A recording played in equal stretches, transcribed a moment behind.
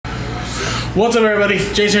What's up, everybody?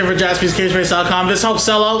 Jason here for jaspyscasebreaks.com. This helps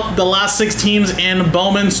sell out the last 6 teams in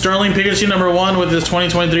Bowman Sterling Pikachu number 1 with this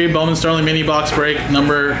 2023 Bowman Sterling mini box break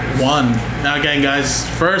number 1. Now again, guys,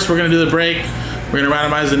 first we're going to do the break. We're going to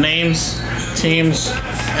randomize the names, teams,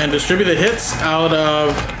 and distribute the hits out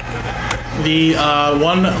of the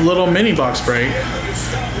one little mini box break.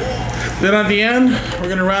 Then at the end,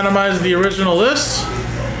 we're going to randomize the original list,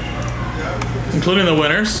 including the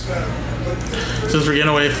winners, since we're giving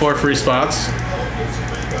away 4 free spots.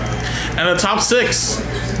 And the top 6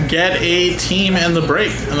 get a team in the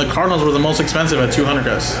break. And the Cardinals were the most expensive at 200,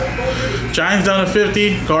 guys. Giants down to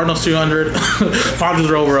 50, Cardinals 200,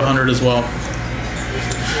 Padres are over 100 as well.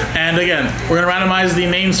 And again, we're going to randomize the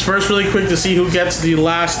names first really quick to see who gets the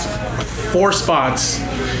last 4 spots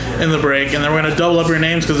in the break. And then we're going to double up your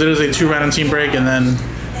names because it is a 2 random team break, and then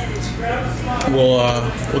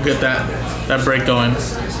we'll get that break going.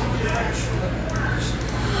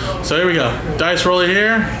 So here we go. Dice roller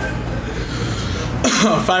here.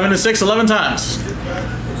 5 into 6, 11 times.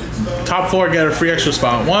 Top 4 get a free extra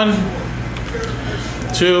spot. 1,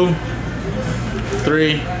 2,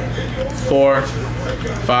 3, 4,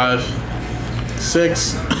 5, 6,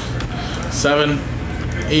 7,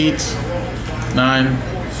 8, 9,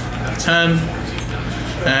 10,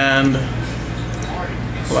 and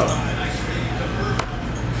 11.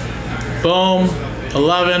 Boom.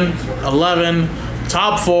 11, 11.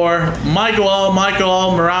 Top 4, Michael,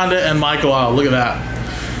 Miranda, and Michael L. Look at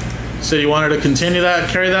that. So you wanted to continue that,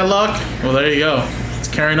 carry that luck? Well, there you go. It's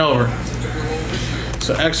carrying over.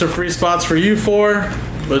 So extra free spots for you 4,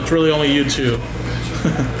 but it's really only you 2.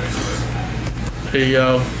 There you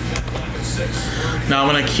go. Now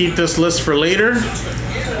I'm going to keep this list for later.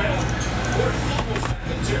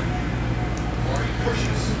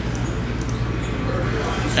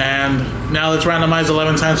 And now let's randomize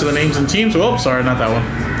 11 times for the names and teams. Oh, sorry, not that one.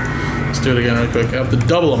 Let's do it again real quick. I have to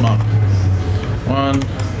double them up. 1,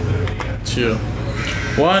 2.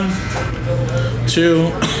 1,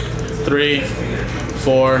 2, 3,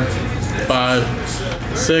 4,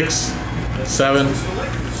 5, 6, 7,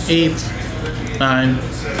 8, 9,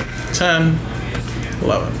 10,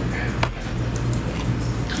 11.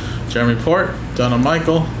 Jeremy Port, done on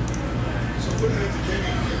Michael.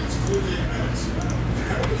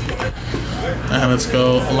 And let's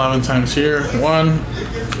go 11 times here. 1,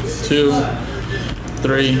 2,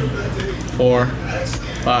 3, 4,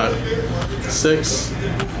 5, 6,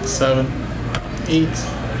 7, 8,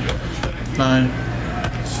 9,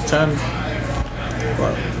 10,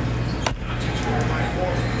 11.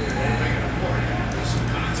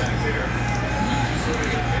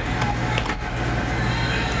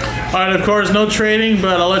 Alright, of course, no trading,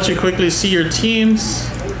 but I'll let you quickly see your teams.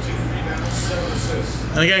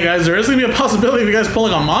 And again, guys, there is going to be a possibility of you guys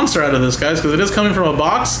pulling a monster out of this, guys, because it is coming from a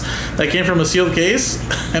box that came from a sealed case,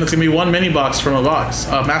 and it's going to be 1 mini box from a box,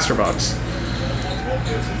 master box.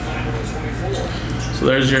 So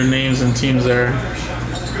there's your names and teams there.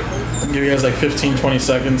 I'll give you guys like 15, 20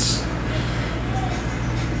 seconds.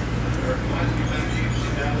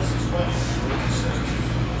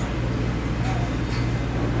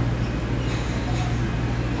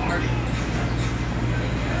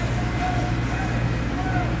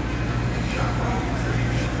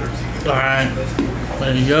 Alright,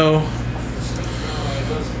 there you go.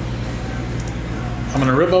 I'm going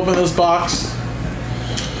to rip open this box.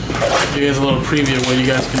 Give you guys a little preview of what you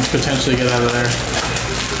guys can potentially get out of there.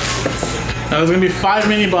 Now there's going to be 5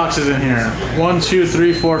 mini boxes in here. 1, 2,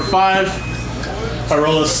 3, 4, 5. If I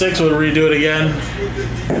roll a 6, we'll redo it again.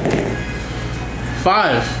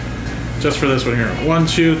 5. Just for this one here. 1,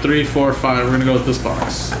 2, 3, 4, 5. We're going to go with this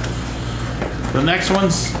box. The next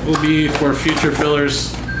ones will be for future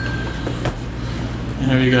fillers. And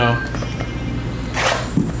here you go.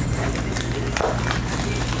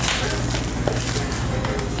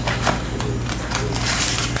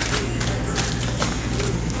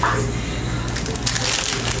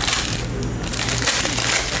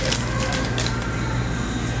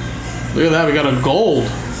 Look at that, we got a gold.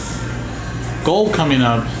 Gold coming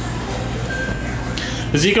up.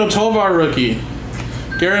 Ezekiel Tovar rookie.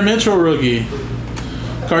 Gary Mitchell rookie.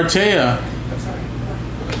 Cartea.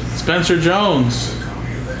 Spencer Jones.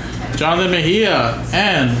 Jonathan Mejia,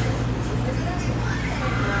 and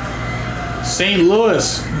St.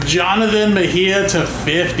 Louis, Jonathan Mejia to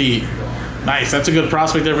 50. Nice, that's a good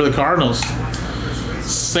prospect there for the Cardinals.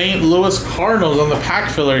 St. Louis Cardinals on the pack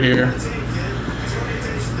filler here.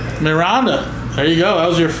 Miranda, there you go, that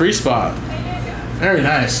was your free spot. Very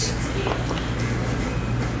nice.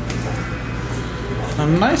 A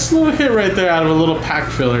nice little hit right there out of a little pack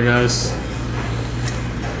filler, guys.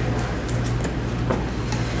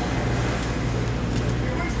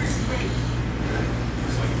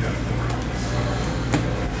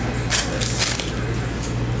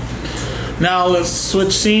 Now let's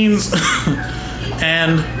switch scenes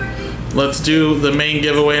and let's do the main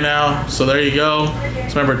giveaway now. So there you go.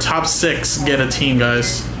 So remember, top 6 get a team,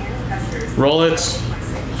 guys. Roll it.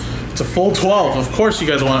 It's a full 12. Of course you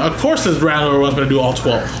guys want. Of course this round was going to do all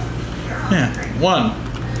 12. Yeah.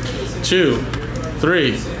 1, 2,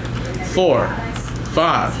 3, 4,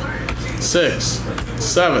 5, 6,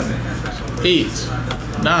 7, 8,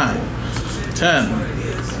 9,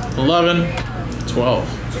 10, 11,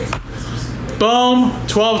 12. Boom.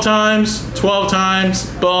 12 times. 12 times.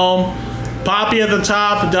 Boom. Poppy at the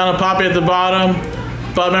top, down to Poppy at the bottom.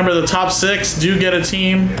 But remember, the top 6 do get a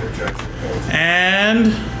team.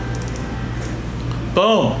 And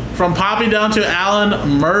boom. From Poppy down to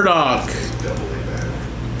Alan Murdoch.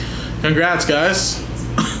 Congrats, guys.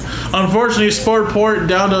 Unfortunately, Sport Port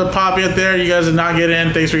down to Poppy at there. You guys did not get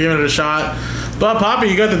in. Thanks for giving it a shot. But Poppy,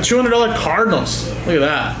 you got the $200 Cardinals. Look at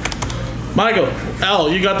that. Michael L,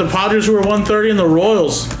 you got the Padres who were 130 and the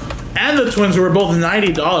Royals and the Twins who were both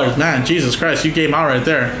 $90. Man, Jesus Christ, you came out right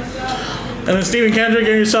there. And then Stephen Kendrick,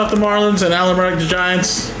 getting yourself the Marlins, and Alan Murdoch the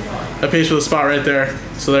Giants. That pays for the spot right there.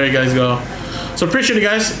 So there you guys go. So appreciate it,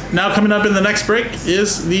 guys. Now coming up in the next break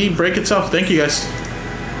is the break itself. Thank you, guys.